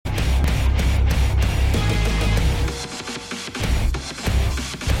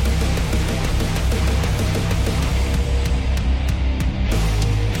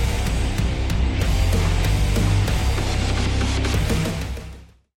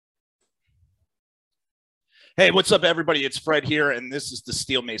Hey, what's up, everybody? It's Fred here, and this is the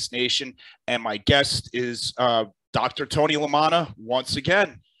Steel Mace Nation. And my guest is Dr. Tony Lamanna once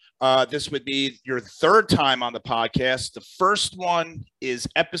again. This would be your third time on the podcast. The first one is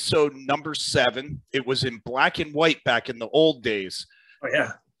episode number 7. It was in black and white back in the old days. Oh,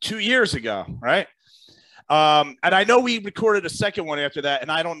 yeah. 2 years ago, right? And I know we recorded a second one after that, and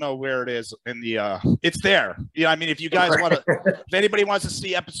I don't know where it is in the it's there. Yeah, I mean, if you guys want to, if anybody wants to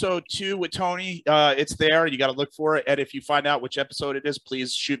see episode 2 with Tony, it's there. You got to look for it. And if you find out which episode it is,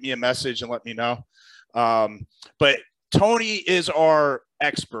 please shoot me a message and let me know. But Tony is our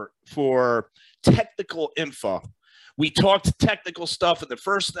expert for technical info. We talked technical stuff in the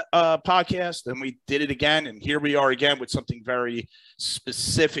first podcast, and we did it again. And here we are again with something very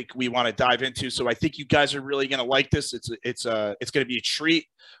specific we want to dive into. So I think you guys are really going to like this. It's going to be a treat.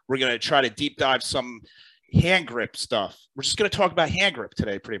 We're going to try to deep dive some hand grip stuff. We're just going to talk about hand grip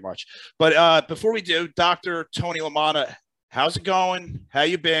today, pretty much. But before we do, Dr. Tony Lamanna, how's it going? How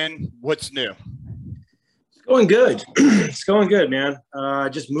you been? What's new? It's going good. It's going good, man. I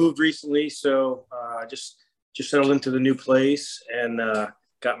just moved recently, so just settled into the new place and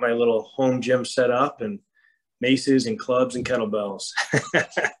got my little home gym set up and maces and clubs and kettlebells.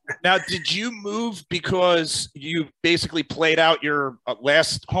 Now, did you move because you basically played out your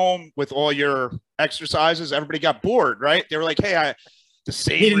last home with all your exercises? Everybody got bored, right? They were like, hey, the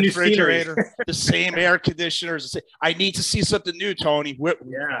same refrigerator, the same air conditioners. I need to see something new, Tony.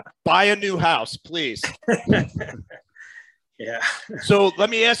 Yeah. Buy a new house, please. Yeah. So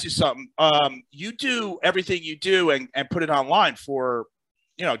let me ask you something. You do everything you do and put it online for,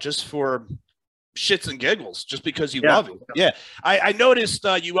 just for shits and giggles, just because you love it. Yeah. I noticed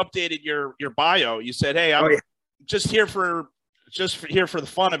you updated your bio. You said, hey, I'm just here for the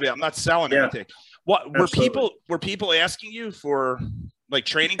fun of it. I'm not selling anything. What were people asking you for, like,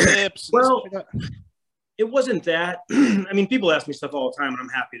 training tips? Well, it wasn't that. I mean, people ask me stuff all the time, and I'm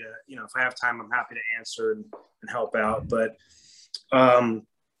happy to, if I have time, I'm happy to answer and help out. But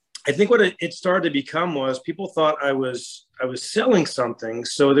I think what it started to become was people thought I was selling something.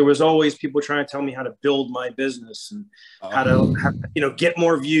 So there was always people trying to tell me how to build my business and how to get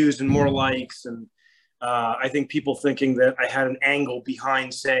more views and more likes. And I think people thinking that I had an angle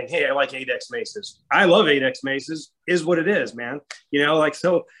behind saying, hey, I like 8X maces. I love 8X maces is what it is, man.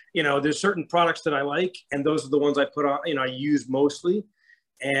 There's certain products that I like, and those are the ones I put on, I use mostly.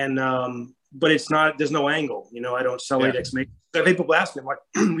 And, but it's not, there's no angle, I don't sell 8X maces. I think people ask me, I'm like,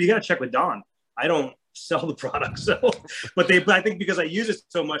 you got to check with Don. I don't sell the product. So, but I think because I use it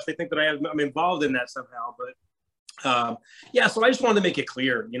so much, they think that I'm involved in that somehow. But so I just wanted to make it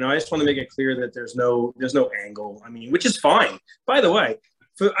clear, I just want to make it clear that there's no angle. I mean, which is fine. By the way,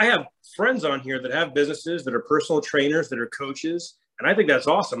 I have friends on here that have businesses, that are personal trainers, that are coaches. And I think that's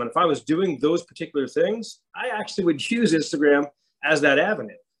awesome. And if I was doing those particular things, I actually would use Instagram as that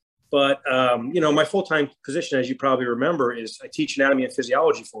avenue. But, my full-time position, as you probably remember, is I teach anatomy and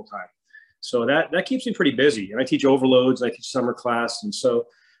physiology full-time. So that keeps me pretty busy. And I teach overloads, and I teach summer class. And so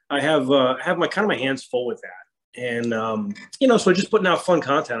I have my hands full with that. And, so just putting out fun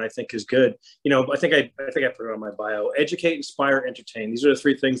content, I think, is good. I think I put it on my bio: educate, inspire, entertain. These are the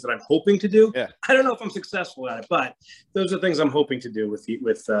 3 things that I'm hoping to do. Yeah. I don't know if I'm successful at it, but those are things I'm hoping to do with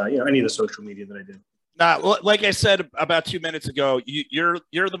any of the social media that I do. Now, like I said about 2 minutes ago, you're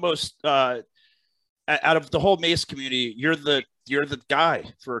the most out of the whole Mace community. You're the guy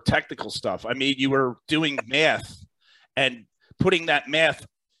for technical stuff. I mean, you were doing math and putting that math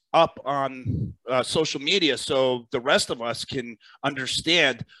up on social media so the rest of us can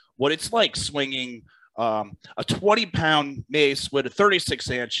understand what it's like swinging a 20-pound mace with a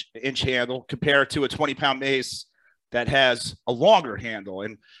 36-inch handle compared to a 20-pound mace that has a longer handle,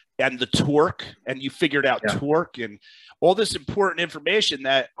 and the torque, and you figured out torque and all this important information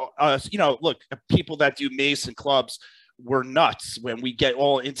that, look, people that do mace and clubs, we're nuts when we get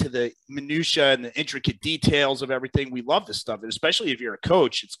all into the minutia and the intricate details of everything. We love this stuff, and especially if you're a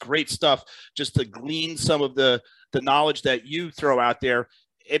coach, it's great stuff just to glean some of the knowledge that you throw out there.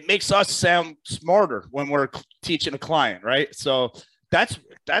 It makes us sound smarter when we're teaching a client, right? So that's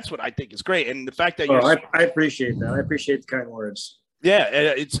what I think is great. And the fact that I appreciate that. I appreciate the kind words. Yeah,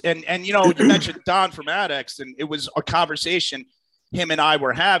 it's and you mentioned Don from ADX, and it was a conversation him and I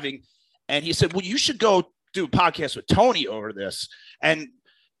were having, and he said, well, you should go do a podcast with Tony over this. And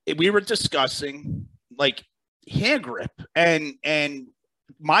we were discussing, like, hand grip, and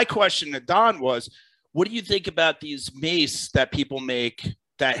my question to Don was, what do you think about these mace that people make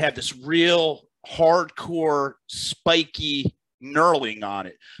that have this real hardcore spiky knurling on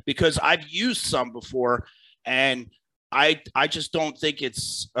it? Because I've used some before, and I just don't think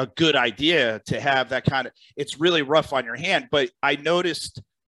it's a good idea to have that kind of, it's really rough on your hand, but I noticed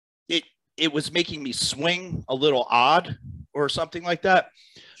it was making me swing a little odd or something like that.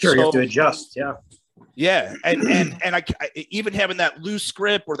 Sure, you have to adjust. Yeah. Yeah. And I even having that loose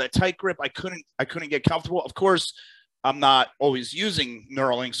grip or that tight grip, I couldn't get comfortable. Of course, I'm not always using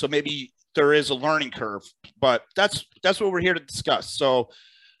knurling, so maybe there is a learning curve, but that's what we're here to discuss. So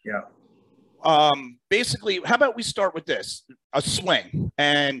yeah. Basically, how about we start with this, a swing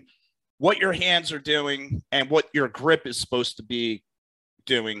and what your hands are doing and what your grip is supposed to be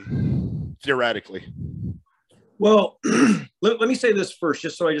doing theoretically. Well, let me say this first,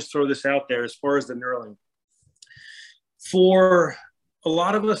 just so I just throw this out there as far as the knurling. For a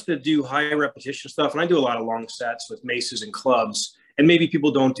lot of us that do high repetition stuff, and I do a lot of long sets with maces and clubs, and maybe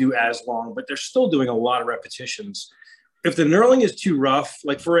people don't do as long, but they're still doing a lot of repetitions. If the knurling is too rough,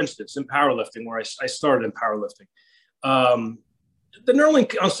 like for instance, in powerlifting, where I started in powerlifting, the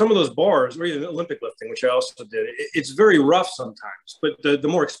knurling on some of those bars, or even Olympic lifting, which I also did, it's very rough sometimes. But the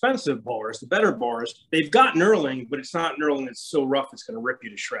more expensive bars, the better bars, they've got knurling, but it's not knurling that's so rough it's going to rip you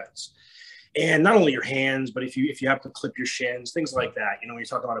to shreds. And not only your hands, but if you have to clip your shins, things like that, when you're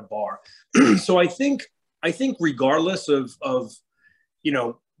talking about a bar. So I think regardless of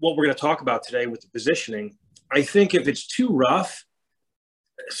what we're going to talk about today with the positioning, I think if it's too rough,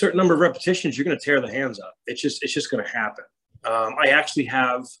 a certain number of repetitions, you're going to tear the hands up. It's just going to happen. I actually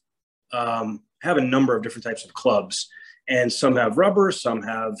have a number of different types of clubs, and some have rubber, some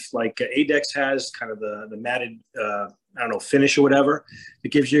have like Adex has kind of the matted, finish or whatever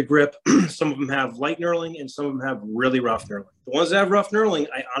that gives you a grip. Some of them have light knurling, and some of them have really rough knurling. The ones that have rough knurling,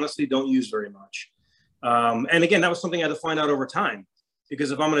 I honestly don't use very much. And again, that was something I had to find out over time,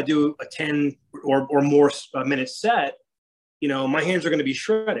 because if I'm going to do a 10 or more minute set, my hands are going to be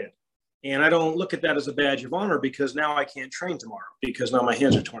shredded. And I don't look at that as a badge of honor, because now I can't train tomorrow because now my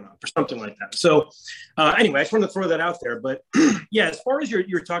hands are torn up or something like that. So anyway, I just wanted to throw that out there. But yeah, as far as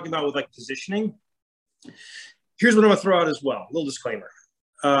you're talking about with like positioning, here's what I'm going to throw out as well. A little disclaimer.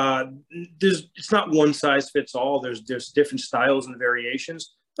 It's not one size fits all. There's different styles and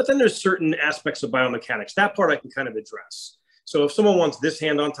variations, but then there's certain aspects of biomechanics. That part I can kind of address. So if someone wants this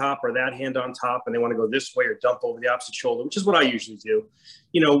hand on top or that hand on top, and they want to go this way or dump over the opposite shoulder, which is what I usually do,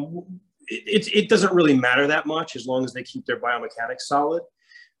 it doesn't really matter that much as long as they keep their biomechanics solid.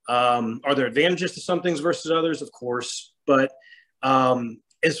 Are there advantages to some things versus others? Of course. But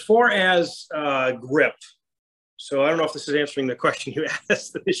as far as grip, so I don't know if this is answering the question you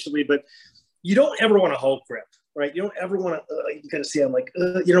asked initially, but you don't ever want to Hulk grip, right? You don't ever want to, you kind of see, I'm like,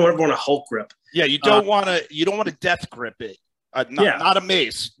 you don't ever want to Hulk grip. Yeah, you don't want to death grip it. Not a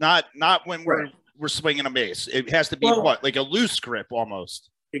mace, not when we're swinging a mace. It has to be like a loose grip almost.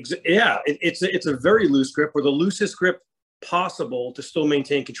 Yeah, it's a very loose grip, or the loosest grip possible to still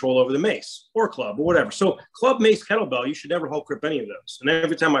maintain control over the mace or club or whatever. So club, mace, kettlebell, you should never Hulk grip any of those. And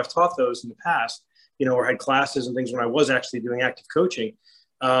every time I've taught those in the past, or had classes and things when I was actually doing active coaching,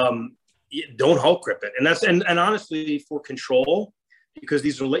 don't Hulk grip it. And honestly, for control, because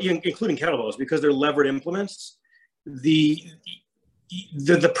these are, including kettlebells, because they're levered implements, the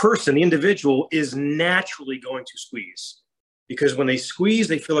person, the individual, is naturally going to squeeze, because when they squeeze,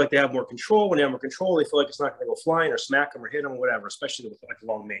 they feel like they have more control. When they have more control, they feel like it's not going to go flying or smack them or hit them or whatever, especially with like a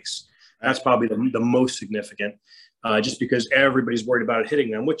long mace. That's probably the most significant, just because everybody's worried about it hitting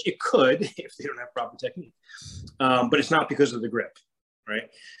them, which it could if they don't have proper technique. But it's not because of the grip, right?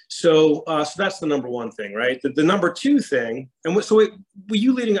 So that's the number one thing, right? The number two thing, and were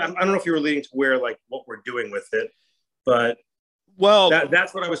you leading? I don't know if you were leading to where, like, what we're doing with it, but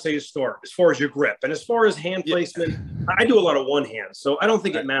that's what I would say to start as far as your grip. And as far as hand placement, I do a lot of one hand, so I don't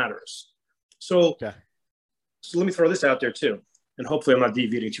think it matters. So let me throw this out there too, and hopefully I'm not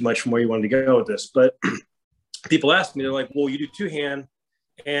deviating too much from where you wanted to go with this. But people ask me, they're like, "Well, you do two hand,"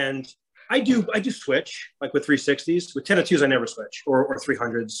 and I do switch, like with 360s. With 10-2s, I never switch, or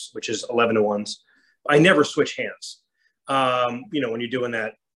 300s, which is 11-1s. I never switch hands. When you're doing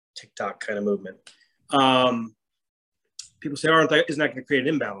that TikTok kind of movement. People say, isn't that going to create an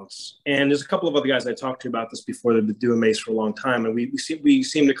imbalance? And there's a couple of other guys I talked to about this before. They've been doing mace for a long time. And we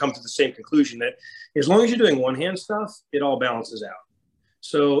seem to come to the same conclusion that as long as you're doing one hand stuff, it all balances out.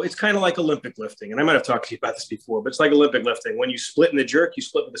 So it's kind of like Olympic lifting. And I might have talked to you about this before, but it's like Olympic lifting. When you split in the jerk, you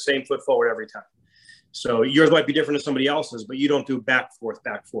split with the same foot forward every time. So yours might be different than somebody else's, but you don't do back, forth.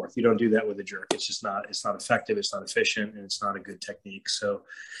 You don't do that with a jerk. It's not effective. It's not efficient, and it's not a good technique. So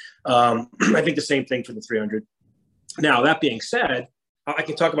I think the same thing for the 300. Now, that being said, I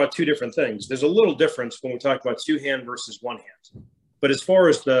can talk about two different things. There's a little difference when we talk about two hand versus one hand. But as far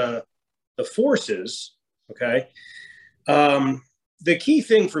as the forces, okay, The key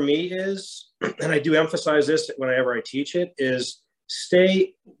thing for me is, and I do emphasize this whenever I teach it, is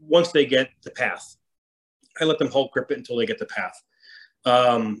stay once they get the path. I let them hold grip it until they get the path.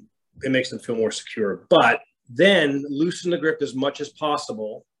 It makes them feel more secure. But then loosen the grip as much as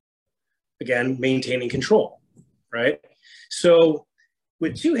possible. Again, maintaining control, right? So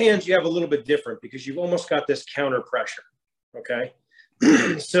with two hands, you have a little bit different because you've almost got this counter pressure, okay?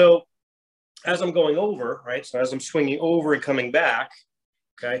 So as I'm going over, right? So as I'm swinging over and coming back,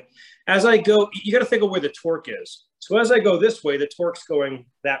 okay? As I go, you got to think of where the torque is. So as I go this way, the torque's going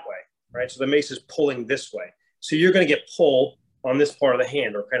that way, right? So the mace is pulling this way. So you're going to get pull on this part of the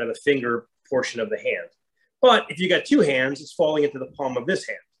hand, or kind of the finger portion of the hand. But if you got two hands, it's falling into the palm of this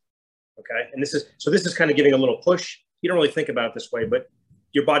hand, okay? And this is kind of giving a little push. You don't really think about it this way, but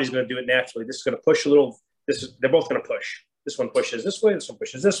your body's going to do it naturally. This is going to push a little. They're both going to push. This one pushes this way. This one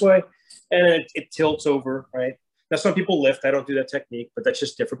pushes this way, and it tilts over, right? Now, some people lift. I don't do that technique, but that's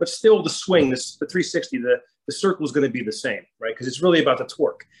just different. But still, the swing, the 360, the circle is going to be the same, right? Because it's really about the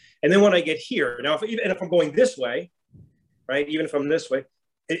torque. And then when I get here, now, if I'm going this way, right? Even if I'm this way,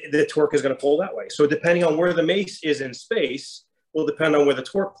 the torque is going to pull that way. So depending on where the mace is in space will depend on where the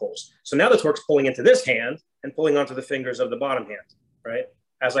torque pulls. So now the torque's pulling into this hand and pulling onto the fingers of the bottom hand, right?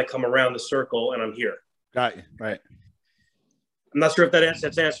 As I come around the circle and I'm here. Got you, right. I'm not sure if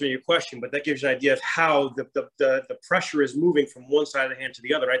that's answering your question, but that gives you an idea of how the pressure is moving from one side of the hand to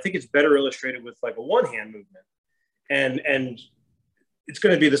the other. I think it's better illustrated with like a one-hand movement. And it's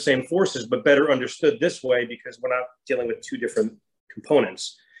going to be the same forces, but better understood this way because we're not dealing with two different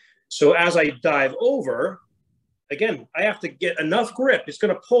components. So as I dive over, again, I have to get enough grip. It's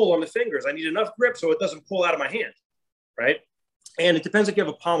going to pull on the fingers. I need enough grip so it doesn't pull out of my hand, right? And it depends if you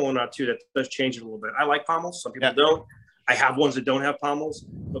have a pommel or not, too. That does change it a little bit. I like pommels. Some people don't. I have ones that don't have pommels,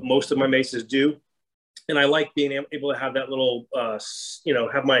 but most of my maces do. And I like being able to have that little,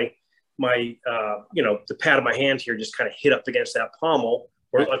 have my the pad of my hand here just kind of hit up against that pommel,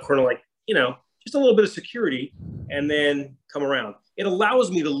 or just a little bit of security, and then come around. It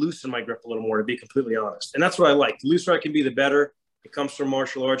allows me to loosen my grip a little more, to be completely honest. And that's what I like. The looser I can be, the better. It comes from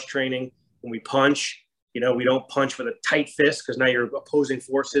martial arts training. When we punch, we don't punch with a tight fist because now you're opposing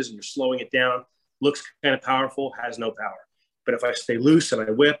forces and you're slowing it down. Looks kind of powerful, has no power. But if I stay loose and I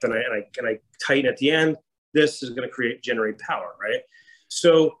whip and I tighten at the end, this is going to generate power, right?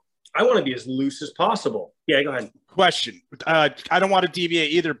 So I want to be as loose as possible. Yeah, go ahead. Question. I don't want to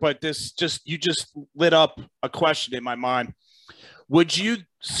deviate either, but you just lit up a question in my mind. Would you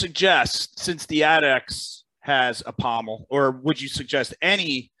suggest, since the ADX has a pommel, or would you suggest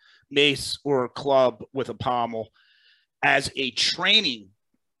any mace or club with a pommel as a training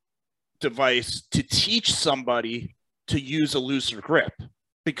device to teach somebody to use a looser grip,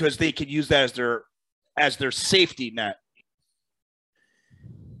 because they could use that as their safety net?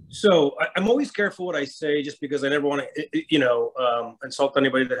 So I'm always careful what I say, just because I never want to, insult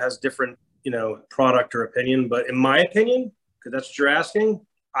anybody that has different, product or opinion. But in my opinion, because that's what you're asking,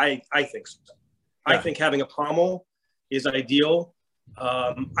 I think so. Yeah. I think having a pommel is ideal.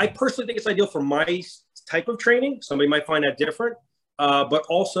 I personally think it's ideal for my type of training. Somebody might find that different, but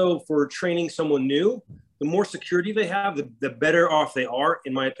also for training someone new. The more security they have, the better off they are,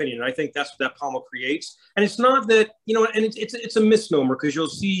 in my opinion. And I think that's what that pommel creates. And it's not that, and it's a misnomer, because you'll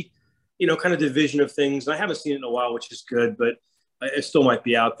see, kind of division of things. And I haven't seen it in a while, which is good, but it still might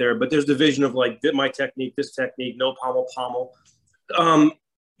be out there. But there's division of like my technique, this technique, no pommel.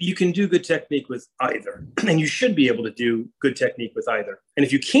 You can do good technique with either. And you should be able to do good technique with either. And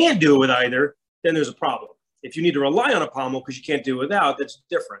if you can't do it with either, then there's a problem. If you need to rely on a pommel because you can't do it without, that's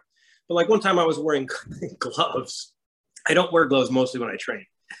different. But like one time I was wearing gloves. I don't wear gloves mostly when I train,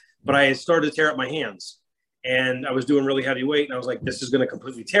 but I started to tear up my hands, and I was doing really heavy weight, and I was like, this is going to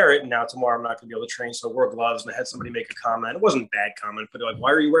completely tear it. And now tomorrow I'm not going to be able to train. So I wore gloves, and I had somebody make a comment. It wasn't a bad comment, but they're like,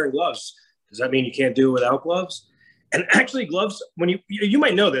 why are you wearing gloves? Does that mean you can't do it without gloves? And actually gloves, when you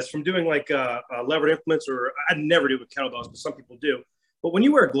might know this from doing like levered implements, or I never do with kettlebells, but some people do. But when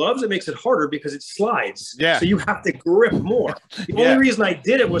you wear gloves, it makes it harder because it slides. Yeah. So you have to grip more. The only reason I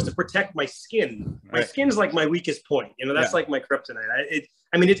did it was to protect my skin. My skin is like my weakest point. That's like my kryptonite.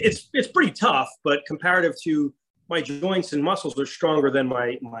 It's pretty tough, but comparative to my joints and muscles are stronger than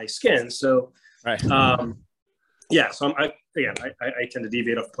my skin. So, So I tend to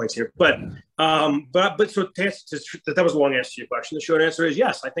deviate off points here. But so that was a long answer to your question. The short answer is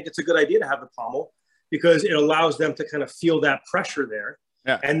yes. I think it's a good idea to have the pommel, because it allows them to kind of feel that pressure there.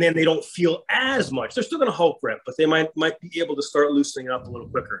 Yeah. And then they don't feel as much. They're still going to hold grip, but they might be able to start loosening up a little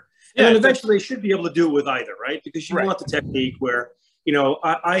quicker. And then eventually they should be able to do it with either, right? Because you want the technique where,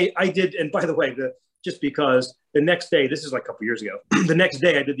 I did, and by the way, just because the next day, this is like a couple years ago, the next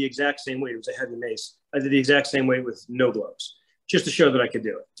day I did the exact same weight. It was a heavy mace. I did the exact same weight with no gloves, just to show that I could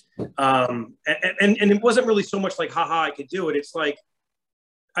do it. And it wasn't really so much like, haha, I could do it. It's like,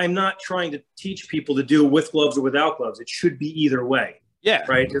 I'm not trying to teach people to do it with gloves or without gloves. It should be either way. Yeah.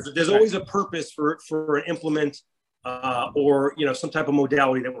 Right. There's always a purpose for an implement or, you know, some type of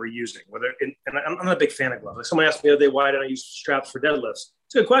modality that we're using. And I'm not a big fan of gloves. Like someone asked me the other day, why don't I use straps for deadlifts?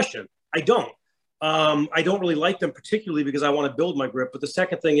 It's a good question. I don't really like them particularly because I want to build my grip. But the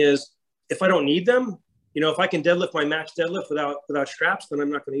second thing is, if I don't need them, you know, if I can deadlift my max deadlift without straps, then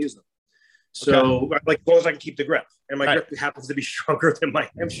I'm not going to use them. So like as long as I can keep the grip, and my grip happens to be stronger than my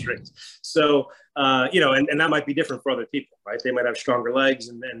hamstrings. So, you know, and that might be different for other people, right? They might have stronger legs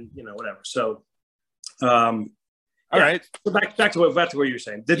and then, you know, whatever. So, all right. So back to what you were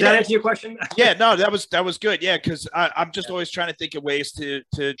saying. Did that answer your question? Yeah, no, that was good. Yeah. Cause I'm just always trying to think of ways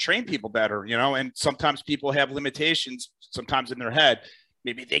to train people better, you know, and sometimes people have limitations sometimes in their head.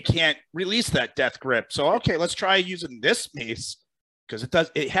 Maybe they can't release that death grip. So, okay, let's try using this mace, because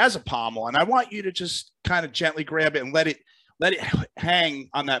it has a pommel, and I want you to just kind of gently grab it and let it hang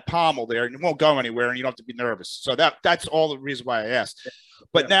on that pommel there, and it won't go anywhere, and you don't have to be nervous. So that's all the reason why I asked.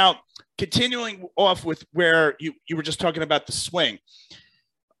 But now, continuing off with where you were just talking about the swing.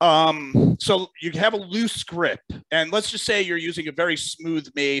 So you have a loose grip, and let's just say you're using a very smooth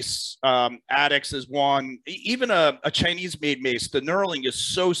mace. Adex is one, even a Chinese-made mace. The knurling is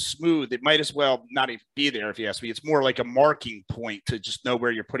so smooth, it might as well not even be there if you ask me. It's more like a marking point to just know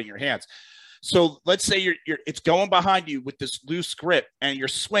where you're putting your hands. So let's say it's going behind you with this loose grip and you're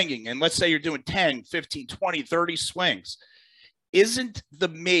swinging, and let's say you're doing 10, 15, 20, 30 swings. Isn't the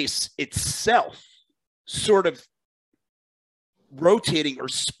mace itself sort of rotating or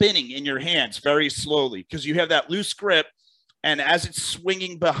spinning in your hands very slowly, because you have that loose grip, and as it's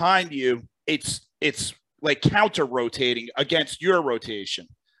swinging behind you, it's like counter rotating against your rotation?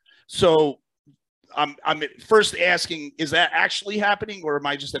 So I'm first asking, is that actually happening, or am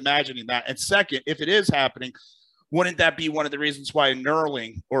I just imagining that? And second, if it is happening, wouldn't that be one of the reasons why a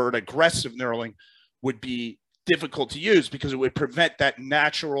knurling or an aggressive knurling would be difficult to use, because it would prevent that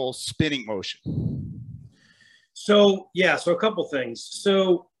natural spinning motion? So a couple things.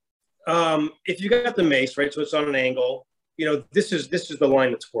 So if you got the mace, right, so it's on an angle, you know, this is the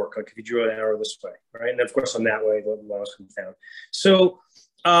line that's work. Like if you drew an arrow this way, right, and of course on that way the lines come down. So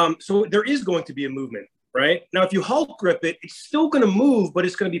there is going to be a movement, right? Now, if you Hulk grip it, it's still going to move, but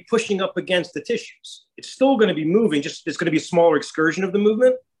it's going to be pushing up against the tissues. It's still going to be moving. Just it's going to be a smaller excursion of the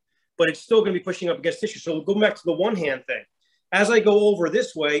movement, but it's still going to be pushing up against tissue. So go back to the one hand thing. As I go over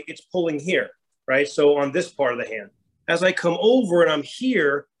this way, it's pulling here. Right. So on this part of the hand, as I come over and I'm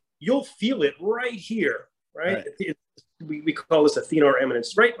here, you'll feel it right here. Right. We call this a thenar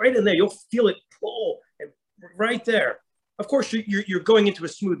eminence. Right in there. You'll feel it pull right there. Of course, you're going into a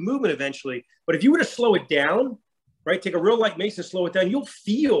smooth movement eventually. But if you were to slow it down, right, take a real light mace and slow it down, you'll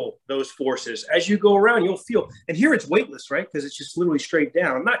feel those forces as you go around. You'll feel. And here it's weightless, right, because it's just literally straight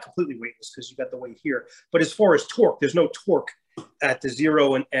down. Not completely weightless because you got the weight here. But as far as torque, there's no torque at the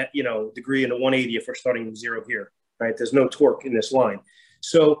 0 and at, you know, degree and the 180 if we're starting with 0 here, right? There's no torque in this line.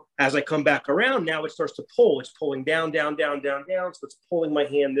 So as I come back around, now it starts to pull. It's pulling down, down, down, down, down. So it's pulling my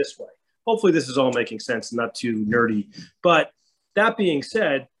hand this way. Hopefully this is all making sense, not too nerdy. But that being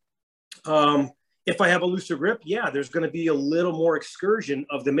said, if I have a looser grip, yeah, there's going to be a little more excursion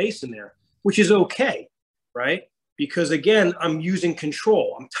of the mace in there, which is okay, right? Because again, I'm using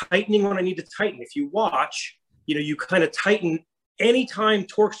control. I'm tightening when I need to tighten. If you watch, you know, you kind of tighten anytime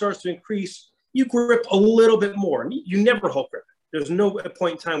torque starts to increase, you grip a little bit more. You never Hulk grip it. There's no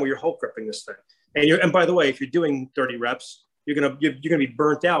point in time where you're Hulk gripping this thing. And by the way, if you're doing 30 reps, you're gonna be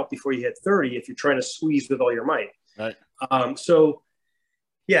burnt out before you hit 30 if you're trying to squeeze with all your might. Right. So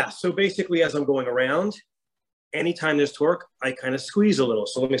basically, as I'm going around, anytime there's torque, I kind of squeeze a little.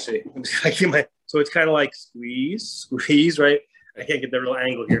 So let me see. So it's kind of like squeeze, right? I can't get the real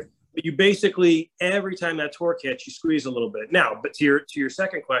angle here. But you basically, every time that torque hits, you squeeze a little bit. Now, but to your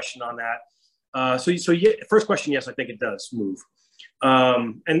second question on that, so yeah, first question, yes, I think it does move.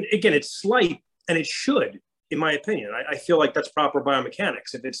 And again, it's slight, and it should, in my opinion. I feel like that's proper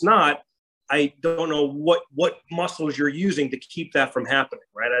biomechanics. If it's not, I don't know what muscles you're using to keep that from happening,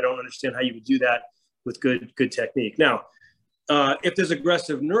 right? I don't understand how you would do that with good technique. Now, if there's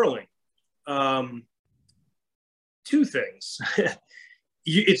aggressive knurling, two things.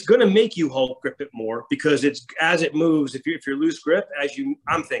 It's going to make you Hulk grip it more, because it's as it moves. If you're loose grip,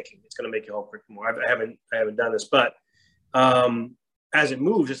 I'm thinking it's going to make you Hulk grip more. I haven't done this, but as it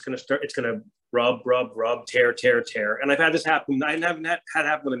moves, it's going to rub, tear, tear, tear. And I've had this happen. I haven't had it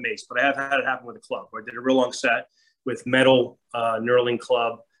happen with a mace, but I have had it happen with a club where I did a real long set with metal knurling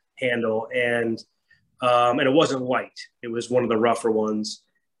club handle, and it wasn't light. It was one of the rougher ones,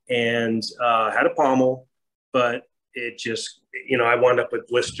 and had a pommel, but it just, I wound up with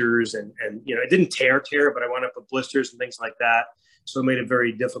blisters, and it didn't tear, but I wound up with blisters and things like that. So it made it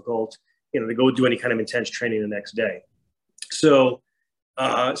very difficult, to go do any kind of intense training the next day. So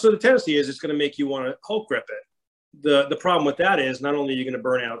the tendency is it's going to make you want to Hulk grip it. The problem with that is not only are you going to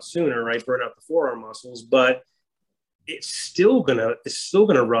burn out sooner, right? Burn out the forearm muscles, but it's still gonna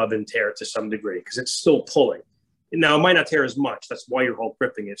rub and tear to some degree because it's still pulling. Now, it might not tear as much. That's why you're Hulk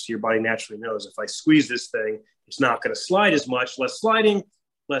gripping it. So your body naturally knows if I squeeze this thing, it's not going to slide as much. Less sliding,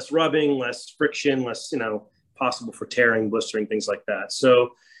 less rubbing, less friction, less, possible for tearing, blistering, things like that. So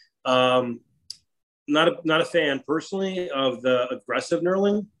not a fan personally of the aggressive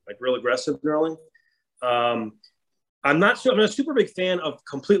knurling, like real aggressive knurling. I'm a super big fan of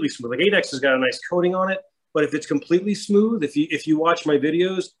completely smooth. Like 8X has got a nice coating on it. But if it's completely smooth, if you watch my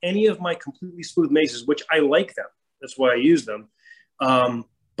videos, any of my completely smooth maces, which I like them, that's why I use them.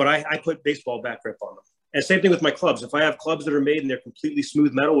 But I put baseball back grip on them. And same thing with my clubs. If I have clubs that are made and they're completely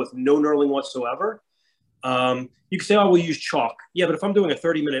smooth metal with no knurling whatsoever, you can say, oh, we'll use chalk. Yeah, but if I'm doing a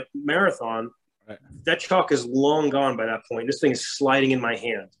 30-minute marathon, right, that chalk is long gone by that point. This thing is sliding in my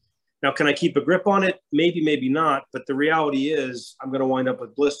hand. Now, can I keep a grip on it? Maybe, maybe not. But the reality is I'm going to wind up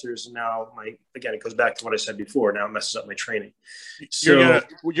with blisters. And now, again, it goes back to what I said before. Now it messes up my training. So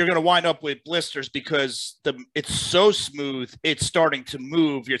you're going to wind up with blisters because it's so smooth. It's starting to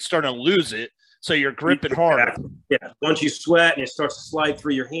move. You're starting to lose it. So you're gripping hard. Yeah. Once you sweat and it starts to slide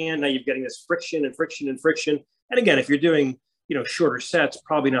through your hand, now you're getting this friction and friction and friction. And again, if you're doing, shorter sets,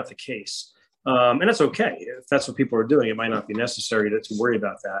 probably not the case. And that's okay. If that's what people are doing, it might not be necessary to worry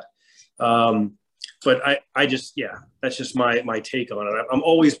about that. But I just, that's just my take on it. I'm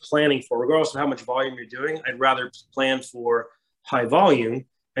always planning for, regardless of how much volume you're doing, I'd rather plan for high volume.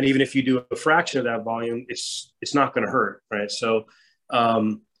 And even if you do a fraction of that volume, it's not going to hurt. Right. So,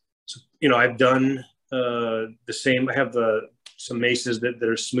 I've done, the same. I have some maces that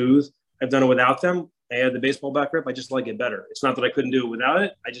are smooth. I've done it without them. I had the baseball back grip. I just like it better. It's not that I couldn't do it without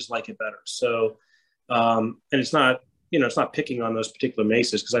it. I just like it better. So, and it's not, it's not picking on those particular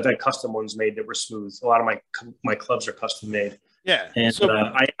maces because I've had custom ones made that were smooth. A lot of my clubs are custom made. Yeah. And so,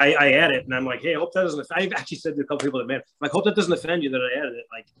 I add it and I'm like, hey, I hope that doesn't, I've actually said to a couple people that, man, I hope that doesn't offend you that I added it.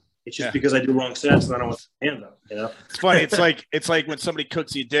 Like, it's just because I do wrong sets and I don't want to hand them, It's funny. It's like when somebody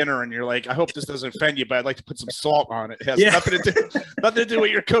cooks you dinner and you're like, I hope this doesn't offend you, but I'd like to put some salt on it. It has nothing to do with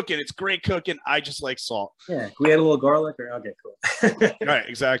what you're cooking. It's great cooking. I just like salt. Yeah. Can we add a little garlic or okay, cool. Right.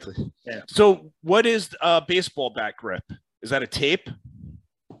 Exactly. Yeah. So what is baseball back grip? Is that a tape?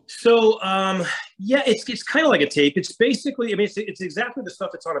 So, it's kind of like a tape. It's basically, it's exactly the stuff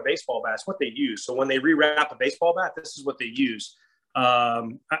that's on a baseball bat. It's what they use. So when they rewrap a baseball bat, this is what they use. I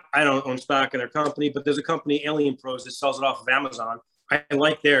don't own stock in their company, but there's a company, Alien Pros, that sells it off of Amazon. I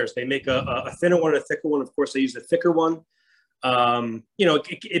like theirs. They make a thinner one and a thicker one. Of course, they use the thicker one.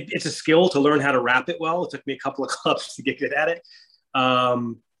 It's a skill to learn how to wrap it well. It took me a couple of clubs to get good at it.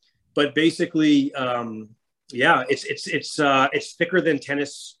 But basically, it's thicker than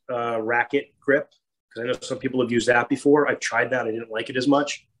tennis racket grip, because I know some people have used that before. I've tried that. I didn't like it as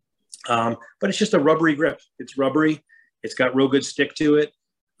much. But it's just a rubbery grip. It's rubbery. It's got real good stick to it.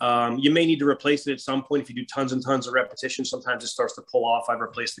 You may need to replace it at some point if you do tons and tons of repetition. Sometimes it starts to pull off. I've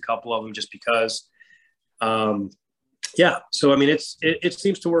replaced a couple of them just because. So it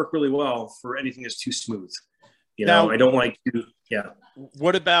seems to work really well for anything that's too smooth. I don't like to. Yeah.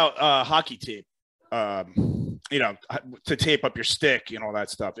 What about hockey tape? To tape up your stick and all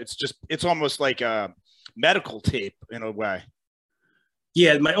that stuff. It's almost like a medical tape in a way.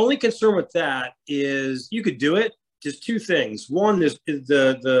 Yeah. My only concern with that is you could do it. There's two things. One is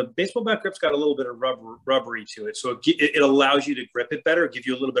the baseball bat grip's got a little bit of rubbery to it. So it allows you to grip it better, give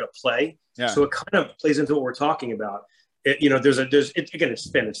you a little bit of play. Yeah. So it kind of plays into what we're talking about. It's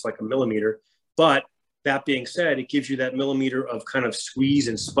thin, it's like a millimeter, but that being said, it gives you that millimeter of kind of squeeze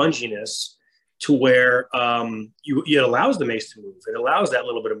and sponginess to where it allows the mace to move. It allows that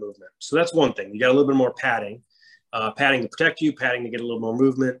little bit of movement. So that's one thing. You got a little bit more padding to protect you, padding to get a little more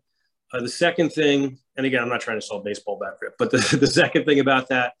movement. The second thing, and again, I'm not trying to solve baseball bat grip, but the second thing about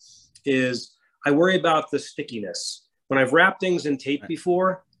that is I worry about the stickiness. When I've wrapped things in tape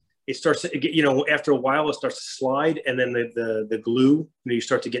before, it starts to get, after a while, it starts to slide, and then the glue, you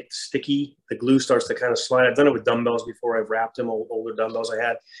start to get sticky. The glue starts to kind of slide. I've done it with dumbbells before. I've wrapped them, older dumbbells I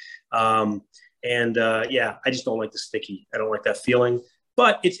had. I just don't like the sticky. I don't like that feeling.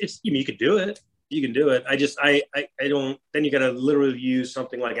 but it's you can do it. You can do it. I don't. Then you got to literally use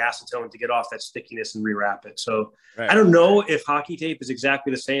something like acetone to get off that stickiness and rewrap it. So Right. I don't know if hockey tape is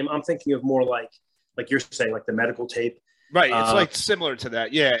exactly the same. I'm thinking of more like you're saying, like the medical tape. Right. It's like similar to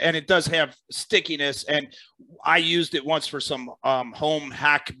that. Yeah. And it does have stickiness. And I used it once for some home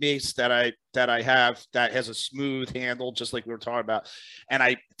hack mace that I have that has a smooth handle, just like we were talking about. And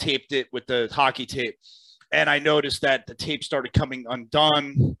I taped it with the hockey tape. And I noticed that the tape started coming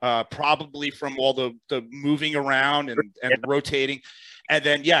undone, probably from all the moving around and rotating. And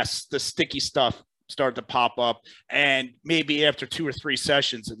then, yes, the sticky stuff started to pop up. And maybe after 2 or 3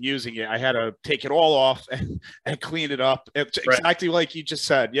 sessions of using it, I had to take it all off and clean it up. It's exactly like you just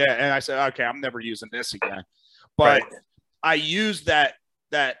said. Yeah. And I said, okay, I'm never using this again. But I used that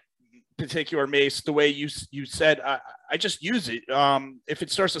particular mace the way you said. I just use it. If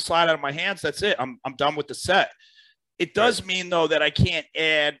it starts to slide out of my hands, that's it. I'm done with the set. It does mean, though, that I can't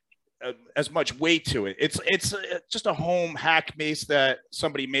add as much weight to it. It's just a home hack mace that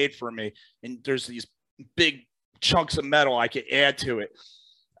somebody made for me, and there's these big chunks of metal I can add to it.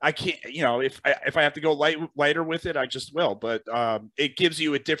 I can't, if I have to go lighter with it, I just will. But it gives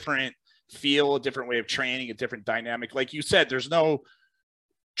you a different feel, a different way of training, a different dynamic. Like you said, there's no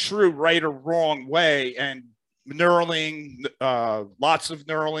true right or wrong way, and knurling, lots of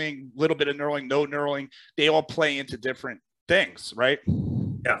knurling, little bit of knurling, no knurling, they all play into different things, right?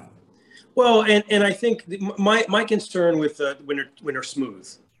 Yeah. Well, and I think my concern with when they're smooth,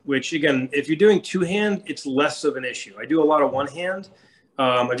 which again, if you're doing 2-hand, it's less of an issue. I do a lot of 1-hand.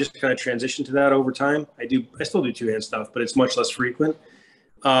 I just kind of transitioned to that over time. I still do 2-hand stuff, but it's much less frequent.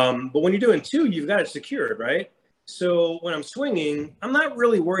 But when you're doing 2, you've got it secured, right? So when I'm swinging, I'm not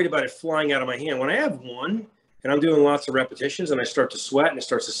really worried about it flying out of my hand. When I have 1 and I'm doing lots of repetitions and I start to sweat and it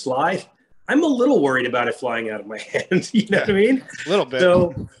starts to slide, I'm a little worried about it flying out of my hand. You know what I mean? A little bit.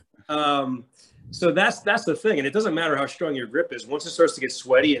 So that's the thing. And it doesn't matter how strong your grip is. Once it starts to get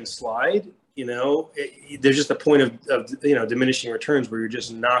sweaty and slide, there's just a point of diminishing returns where you're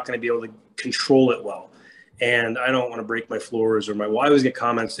just not going to be able to control it well. And I don't want to break my floors or I always get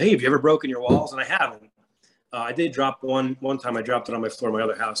comments, hey, have you ever broken your walls? And I haven't. I did drop one time. I dropped it on my floor in my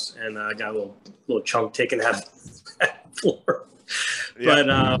other house, and I got a little chunk taken out of the floor.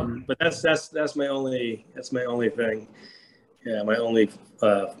 Yeah. But that's my only thing. Yeah, my only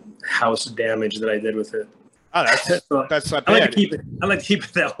house damage that I did with it. Oh, that's not bad. I like to keep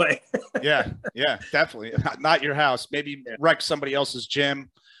it that way. yeah, definitely. Not your house. Maybe wreck somebody else's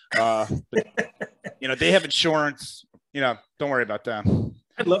gym. But, they have insurance. Don't worry about them.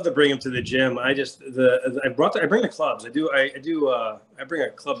 I'd love to bring them to the gym. I bring the clubs. I bring a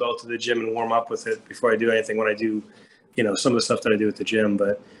club belt to the gym and warm up with it before I do anything. When I do, some of the stuff that I do at the gym.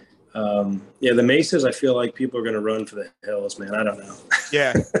 But the maces, I feel like people are going to run for the hills, man. I don't know.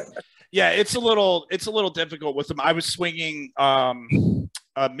 Yeah. Yeah. It's a little difficult with them. I was swinging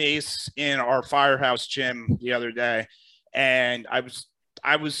a mace in our firehouse gym the other day, and I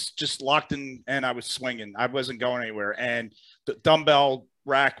was just locked in and I was swinging. I wasn't going anywhere. And the dumbbell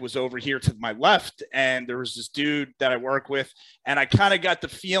rack was over here to my left. And there was this dude that I work with. And I kind of got the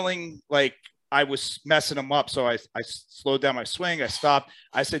feeling like I was messing him up. So I slowed down my swing. I stopped.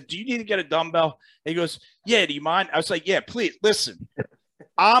 I said, do you need to get a dumbbell? And he goes, yeah, do you mind? I was like, yeah, please. Listen,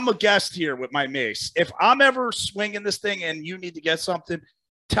 I'm a guest here with my mace. If I'm ever swinging this thing and you need to get something,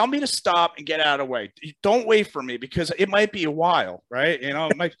 tell me to stop and get out of the way. Don't wait for me because it might be a while, right?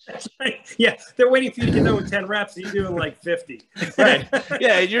 It might. Yeah, they're waiting for you to get done with 10 reps. And you're doing like 50. Right.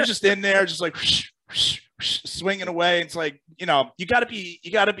 Yeah, you're just in there, just like swinging away. It's like you got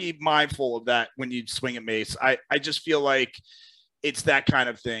to be mindful of that when you swing a mace. I just feel like it's that kind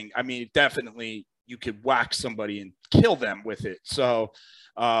of thing. I mean, definitely you could whack somebody and kill them with it. So.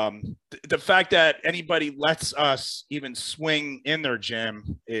 The fact that anybody lets us even swing in their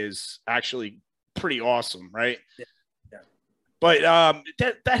gym is actually pretty awesome, right? Yeah. But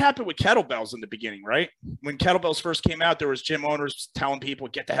that happened with kettlebells in the beginning, right? When kettlebells first came out, there was gym owners telling people,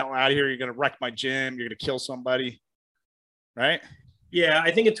 get the hell out of here. You're going to wreck my gym. You're going to kill somebody, right? Yeah,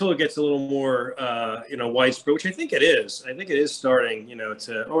 I think until it gets a little more, widespread, which I think it is. I think it is starting,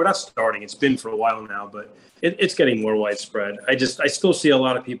 not starting. It's been for a while now, but it's getting more widespread. I still see a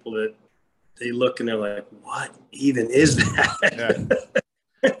lot of people that they look and they're like, what even is that?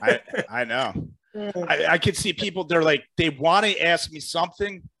 Yeah. I know. I could see people, they're like, they want to ask me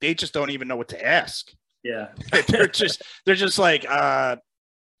something. They just don't even know what to ask. Yeah. they're just like, I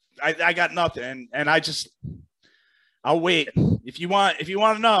got nothing. And I'll wait. If you want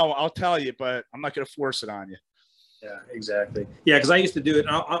to know, I'll tell you, but I'm not going to force it on you. Yeah, exactly. Yeah, because I used to do it.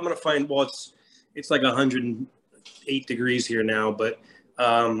 I'm going to find, it's like 108 degrees here now, but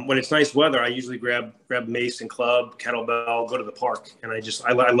When it's nice weather, I usually grab mace and club, kettlebell, go to the park, and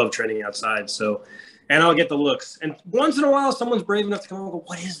I love training outside. So, and I'll get the looks. And once in a while, someone's brave enough to come over and go,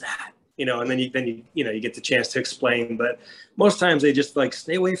 "What is that?" And then you get the chance to explain. But most times they just like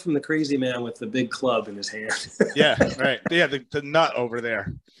stay away from the crazy man with the big club in his hand. Yeah, right. Yeah, the nut over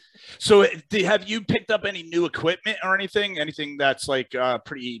there. So have you picked up any new equipment or anything? Anything that's like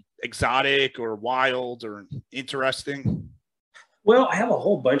pretty exotic or wild or interesting? Well, I have a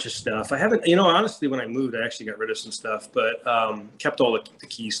whole bunch of stuff. I haven't, honestly, when I moved, I actually got rid of some stuff, but kept all the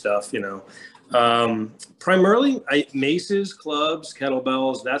key stuff, Primarily, maces, clubs,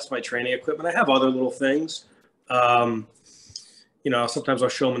 kettlebells, that's my training equipment. I have other little things. Sometimes I'll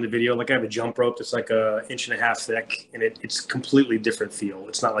show them in the video. Like I have a jump rope that's like 1.5 inches thick, and it's completely different feel.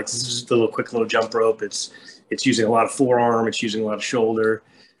 It's not like this is the quick little jump rope. It's using a lot of forearm. It's using a lot of shoulder.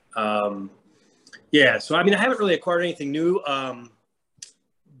 Yeah, so I mean, I haven't really acquired anything new,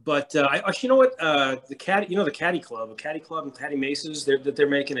 but you know what? The Caddy, the Caddy Club and Caddy maces that they're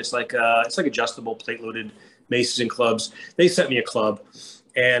making. It's like adjustable plate-loaded maces and clubs. They sent me a club,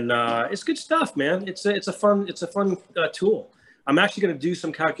 and it's good stuff, man. It's a fun tool. I'm actually going to do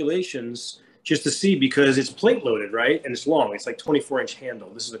some calculations just to see because it's plate-loaded, right? And it's long. It's like 24-inch handle.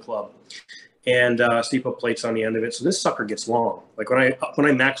 This is a club. And so you put plates on the end of it. So this sucker gets long. Like when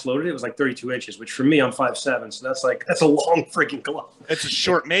I max loaded it was like 32 inches, which for me, I'm 5'7". So that's a long freaking club. It's a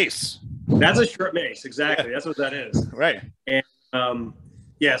short mace. That's a short mace. Exactly. That's what that is. Right. And so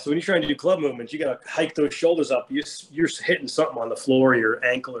when you're trying to do club movements, you got to hike those shoulders up. You're hitting something on the floor, your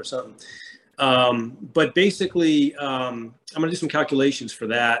ankle or something. But basically, I'm going to do some calculations for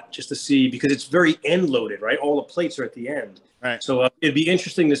that just to see, because it's very end loaded, right? All the plates are at the end. Right. So it'd be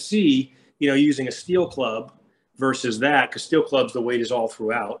interesting to see, using a steel club versus that, because steel clubs, the weight is all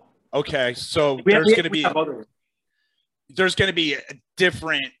throughout. Okay. So there's going to be a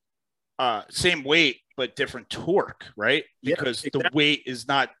different, same weight, but different torque, right? Because the weight is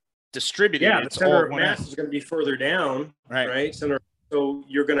not distributed. Yeah, the center of mass is going to be further down, right? So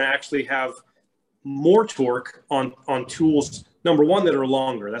you're going to actually have more torque on tools, number one, that are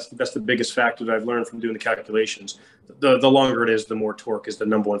longer. That's the biggest factor that I've learned from doing the calculations. The longer it is, the more torque is the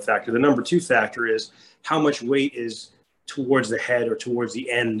number one factor. The number two factor is how much weight is towards the head or towards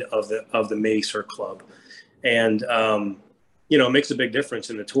the end of the mace or club. And, it makes a big difference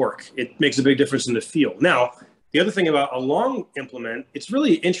in the torque. It makes a big difference in the feel. Now, the other thing about a long implement, it's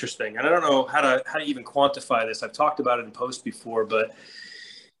really interesting. And I don't know how to even quantify this. I've talked about it in post before, but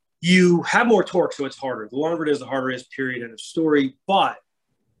you have more torque, so it's harder. The longer it is, the harder it is, period, end of story. But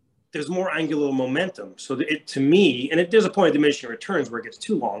there's more angular momentum. So to me, and there's a point of diminishing returns where it gets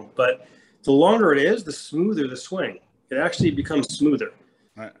too long, but the longer it is, the smoother the swing. It actually becomes smoother.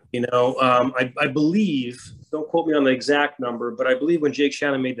 Right. I believe, don't quote me on the exact number, but I believe when Jake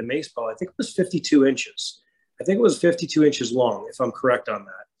Shannon made the mace ball, I think it was 52 inches. I think it was 52 inches long, if I'm correct on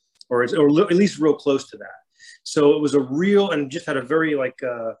that, or at least real close to that. So it was a real, and just had a very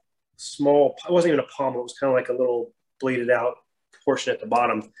small, it wasn't even a pommel. It was kind of like a little bladed out portion at the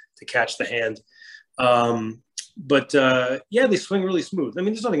bottom to catch the hand. They swing really smooth. I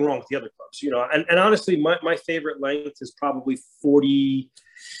mean, there's nothing wrong with the other clubs, and honestly, my favorite length is probably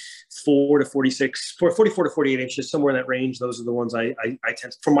 44 to 46, 44 to 48 inches, somewhere in that range. Those are the ones I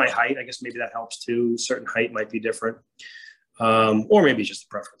tend to, for my height. I guess maybe that helps too. Certain height might be different. Or maybe it's just a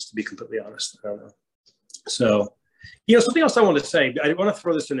preference, to be completely honest. I don't know. So, something else I wanted to say, I want to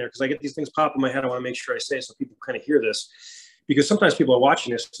throw this in there because I get these things pop in my head. I want to make sure I say it so people kind of hear this, because sometimes people are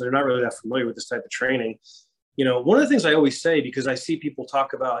watching this, so they're not really that familiar with this type of training. One of the things I always say, because I see people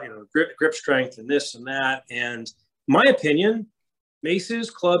talk about, grip strength and this and that. And my opinion, maces,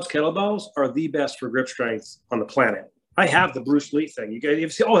 clubs, kettlebells are the best for grip strength on the planet. I have the Bruce Lee thing. You ever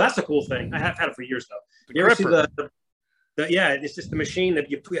see? Oh, that's a cool thing. I have had it for years though. You ever see it's just the machine that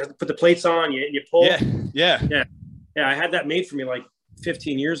you put the plates on, and you pull. Yeah. I had that made for me like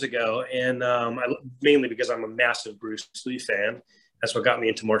 15 years ago, and mainly because I'm a massive Bruce Lee fan. That's what got me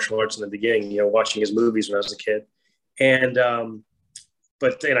into martial arts in the beginning. Watching his movies when I was a kid, and I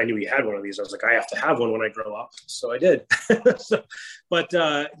knew he had one of these. I was like, I have to have one when I grow up, so I did. That's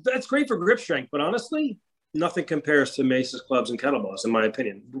great for grip strength, but honestly, nothing compares to maces, clubs, and kettlebells, in my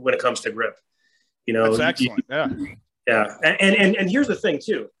opinion, when it comes to grip. That's excellent. Yeah. And here's the thing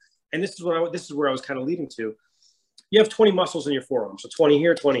too, and this is where I was kind of leading to. You have 20 muscles in your forearm, so 20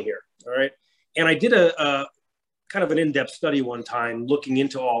 here, 20 here. All right. And I did a kind of an in-depth study one time looking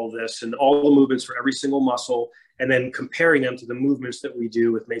into all of this and all the movements for every single muscle, and then comparing them to the movements that we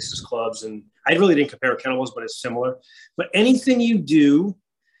do with maces, clubs. And I really didn't compare kettlebells, but it's similar. But anything you do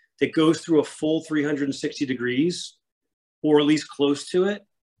that goes through a full 360 degrees or at least close to it,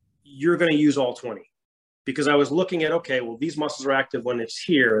 you're going to use all 20. Because I was looking at, okay, well, these muscles are active when it's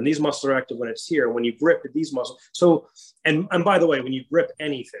here, and these muscles are active when it's here. When you grip these muscles. So, and by the way, when you grip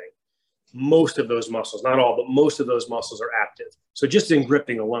anything, most of those muscles, not all, but most of those muscles are active. So just in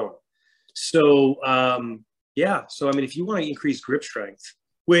gripping alone. So, yeah. So, I mean, if you want to increase grip strength,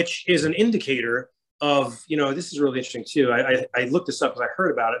 which is an indicator of, this is really interesting too. I looked this up because I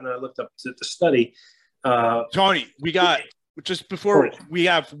heard about it, and then I looked up the study. Tony, we got just before we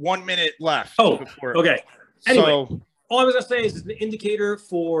have 1 minute left. Okay. Anyway, so, all I was going to say is it's an indicator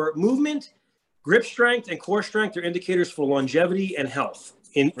for movement, grip strength, and core strength are indicators for longevity and health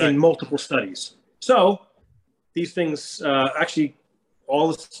in multiple studies. So these things, actually, all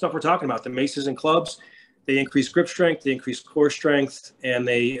the stuff we're talking about, the maces and clubs, they increase grip strength, they increase core strength, and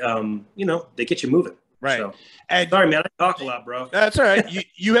they, they get you moving. Right. So, and sorry, man, I talk a lot, bro. That's all right.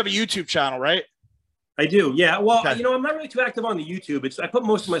 You have a YouTube channel, right? I do. Yeah. Well, okay. I'm not really too active on the YouTube. I put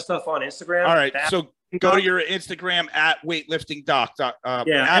most of my stuff on Instagram. All right. So go to your Instagram at weightlifting doc. Yeah.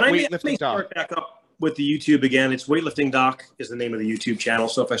 At weightlifting doc. Start back up with the YouTube again. It's weightlifting doc is the name of the YouTube channel.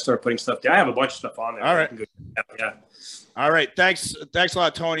 So if I start putting stuff there, I have a bunch of stuff on there. All right. Yeah. All right. Thanks a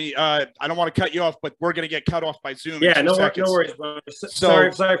lot, Tony. I don't want to cut you off, but we're going to get cut off by Zoom. Yeah. No worries, bro.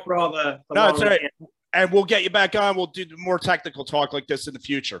 Sorry for all the no, it's all right. And we'll get you back on. We'll do more technical talk like this in the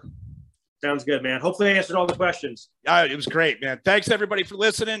future. Sounds good, man. Hopefully I answered all the questions. It was great, man. Thanks, everybody, for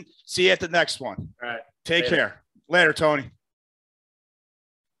listening. See you at the next one. All right. Take care. Later, Tony.